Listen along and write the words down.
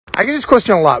I get this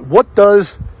question a lot. What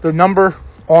does the number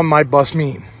on my bus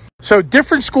mean? So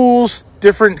different schools,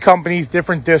 different companies,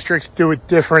 different districts do it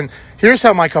different. Here's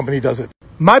how my company does it.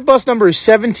 My bus number is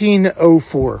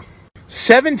 1704.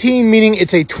 17 meaning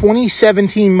it's a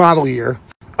 2017 model year.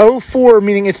 04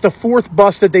 meaning it's the fourth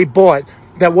bus that they bought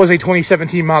that was a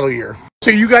 2017 model year. So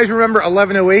you guys remember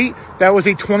 1108? That was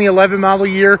a 2011 model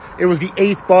year. It was the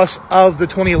 8th bus of the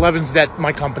 2011s that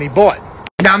my company bought.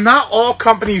 Now, not all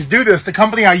companies do this. The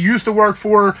company I used to work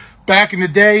for back in the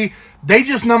day, they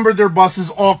just numbered their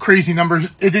buses all crazy numbers.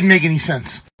 It didn't make any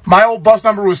sense. My old bus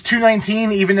number was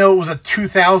 219, even though it was a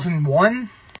 2001.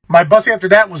 My bus after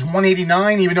that was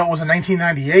 189, even though it was a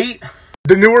 1998.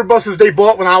 The newer buses they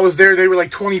bought when I was there, they were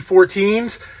like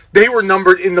 2014s. They were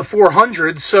numbered in the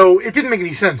 400s, so it didn't make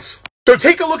any sense. So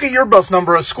take a look at your bus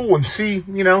number at school and see,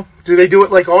 do they do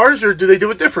it like ours or do they do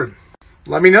it different?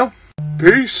 Let me know.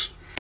 Peace.